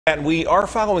And we are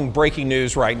following breaking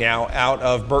news right now out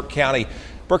of Burke County.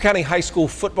 Burke County High School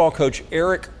football coach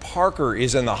Eric Parker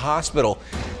is in the hospital.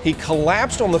 He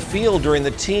collapsed on the field during the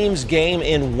team's game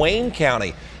in Wayne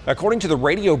County. According to the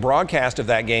radio broadcast of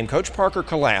that game, Coach Parker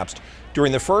collapsed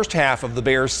during the first half of the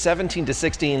Bears'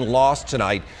 17-16 loss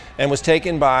tonight and was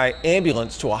taken by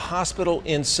ambulance to a hospital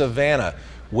in Savannah.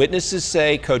 Witnesses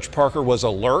say Coach Parker was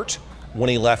alert when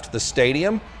he left the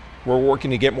stadium. We're working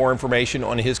to get more information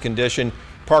on his condition.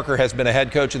 Parker has been a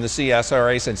head coach in the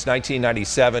CSRA since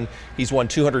 1997. He's won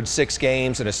 206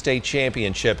 games and a state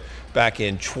championship back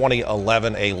in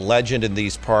 2011. A legend in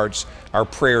these parts. Our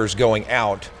prayers going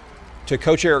out to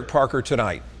Coach Eric Parker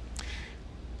tonight.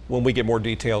 When we get more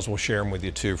details, we'll share them with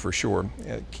you too, for sure.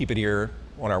 Keep it here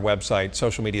on our website,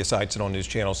 social media sites, and on News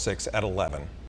Channel 6 at 11.